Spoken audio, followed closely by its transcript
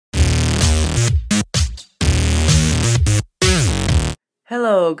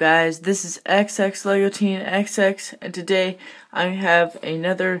Hello guys, this is XX Lego Teen XX, and today I have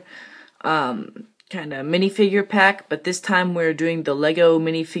another kind of minifigure pack, but this time we're doing the Lego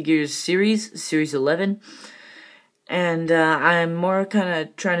minifigures series 11, and I'm more kind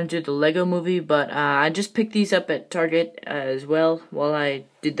of trying to do the Lego movie, but I just picked these up at Target as well while I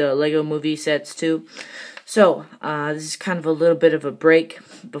did the Lego movie sets too. So this is kind of a little bit of a break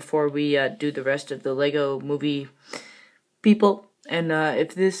before we do the rest of the Lego movie people. And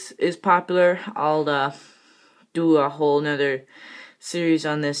if this is popular, I'll do a whole nother series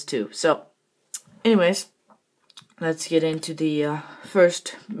on this too. So, anyways, let's get into the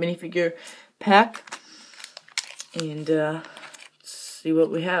first minifigure pack and see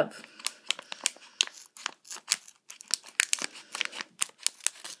what we have.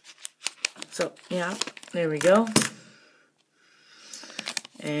 So, yeah, there we go.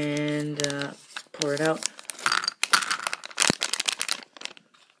 And pour it out.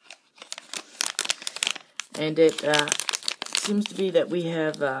 And it seems to be that we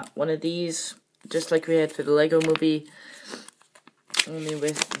have one of these, just like we had for the Lego movie, only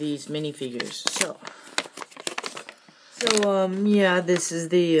with these minifigures. So yeah, this is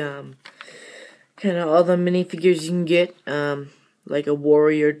the kind of all the minifigures you can get, like a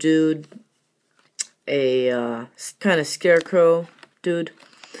warrior dude, a kind of scarecrow dude,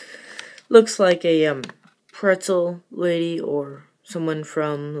 looks like a pretzel lady or someone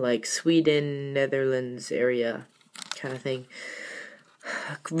from like Sweden, Netherlands area kind of thing.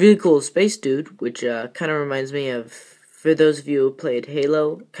 Really cool space dude, which kind of reminds me of, for those of you who played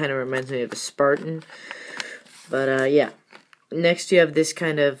Halo, kind of reminds me of a Spartan. But yeah, next you have this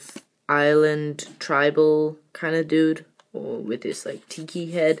kind of island tribal kind of dude with this like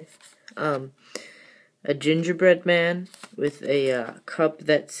tiki head. A gingerbread man with a cup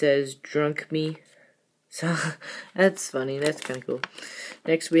that says "Drunk Me." So that's funny. That's kind of cool.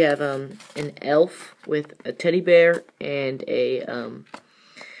 Next we have an elf with a teddy bear and a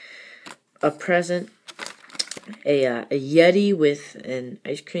present, a Yeti with an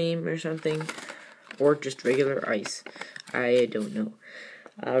ice cream or something, or just regular ice. I don't know.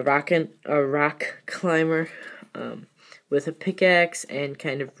 A rock climber with a pickaxe and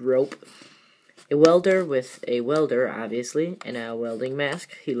kind of rope. A welder with a welder, obviously, and a welding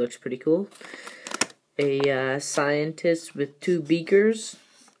mask. He looks pretty cool. A scientist with two beakers,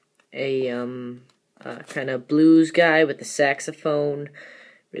 a kind of blues guy with a saxophone,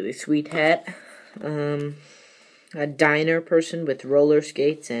 really sweet hat, a diner person with roller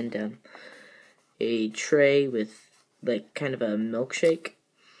skates and a tray with like kind of a milkshake.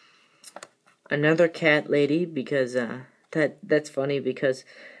 Another cat lady, because that's funny because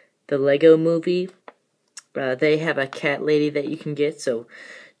the Lego movie, they have a cat lady that you can get, so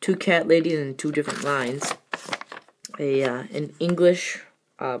two cat ladies in two different lines. An English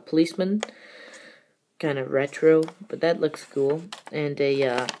policeman, kind of retro, but that looks cool, and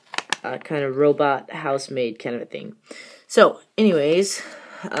a kind of robot housemaid kind of a thing. So, anyways,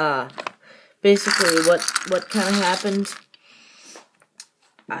 basically what kind of happened,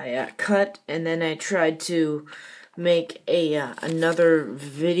 I cut, and then I tried to make another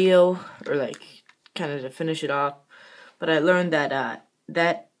video, or like kind of to finish it off, but I learned that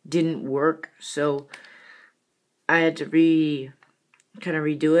that didn't work, so I had to kind of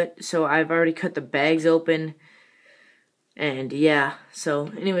redo it. So I've already cut the bags open, and yeah. So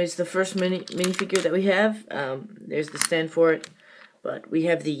anyways, the first minifigure that we have, there's the stand for it, but we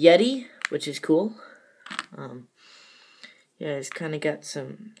have the Yeti, which is cool. Yeah, it's kind of got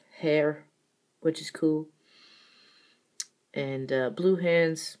some hair, which is cool, and blue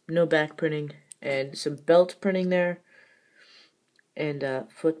hands, no back printing, and some belt printing there, and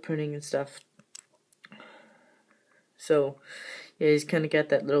foot printing and stuff. So yeah, he's kind of got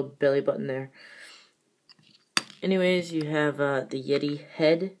that little belly button there. Anyways, you have the Yeti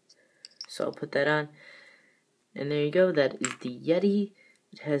head, so I'll put that on, and there you go. That is the Yeti.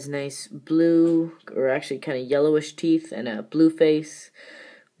 It has nice blue, or actually kind of yellowish teeth and a blue face.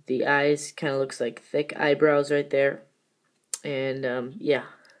 The eyes kind of looks like thick eyebrows right there, and yeah.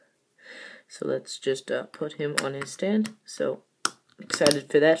 So let's just put him on his stand. So excited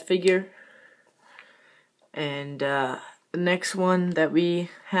for that figure. And the next one that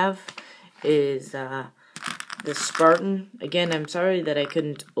we have is the Spartan. Again, I'm sorry that I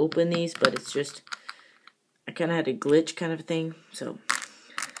couldn't open these, but it's just, I kind of had a glitch kind of thing. So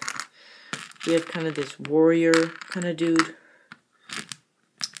we have kind of this warrior kind of dude.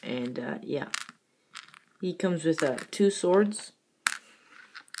 And yeah, he comes with two swords.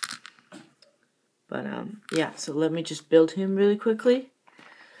 But yeah, so let me just build him really quickly.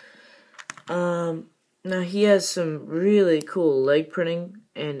 Now he has some really cool leg printing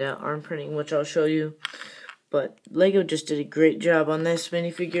and arm printing, which I'll show you. But Lego just did a great job on this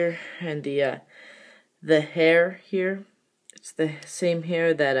minifigure, and the hair here, it's the same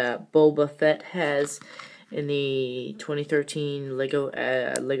hair that Boba Fett has in the 2013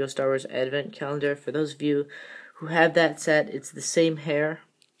 Lego Star Wars Advent Calendar. For those of you who have that set, it's the same hair.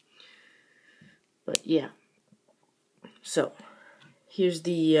 But yeah, so here's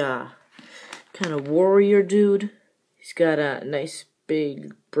the kind of warrior dude. He's got a nice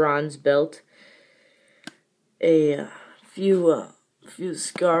big bronze belt, a few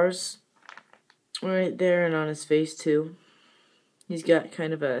scars right there and on his face too. He's got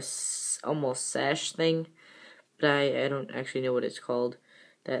kind of a almost sash thing, but I don't actually know what it's called,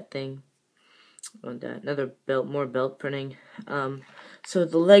 that thing. And another belt, more belt printing. So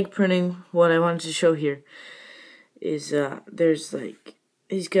the leg printing, what I wanted to show here is there's like,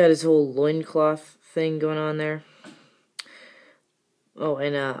 he's got his whole loincloth thing going on there. Oh,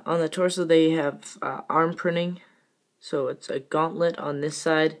 and on the torso they have arm printing. So it's a gauntlet on this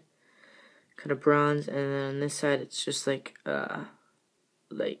side, kind of bronze, and then on this side it's just like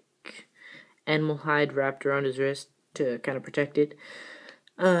animal hide wrapped around his wrist to kind of protect it.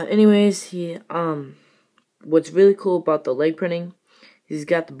 Anyways, he what's really cool about the leg printing, he's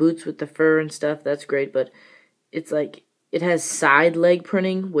got the boots with the fur and stuff. That's great, but it's like it has side leg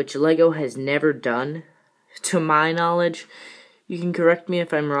printing, which Lego has never done, to my knowledge. You can correct me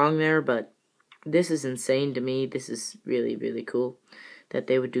if I'm wrong there, but this is insane to me. This is really, really cool that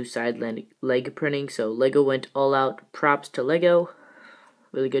they would do side leg printing. So Lego went all out. Props to Lego.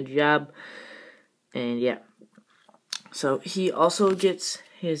 Really good job. And yeah. So he also gets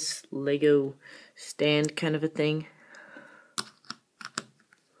his Lego stand kind of a thing.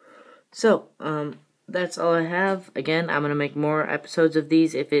 So, that's all I have. Again, I'm going to make more episodes of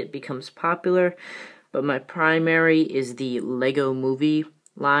these if it becomes popular. But my primary is the Lego movie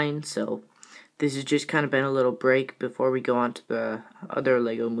line. So this has just kind of been a little break before we go on to the other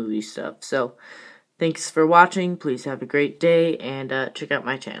Lego movie stuff. So thanks for watching. Please have a great day and check out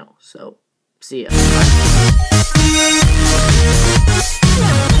my channel. So see ya.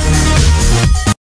 Bye.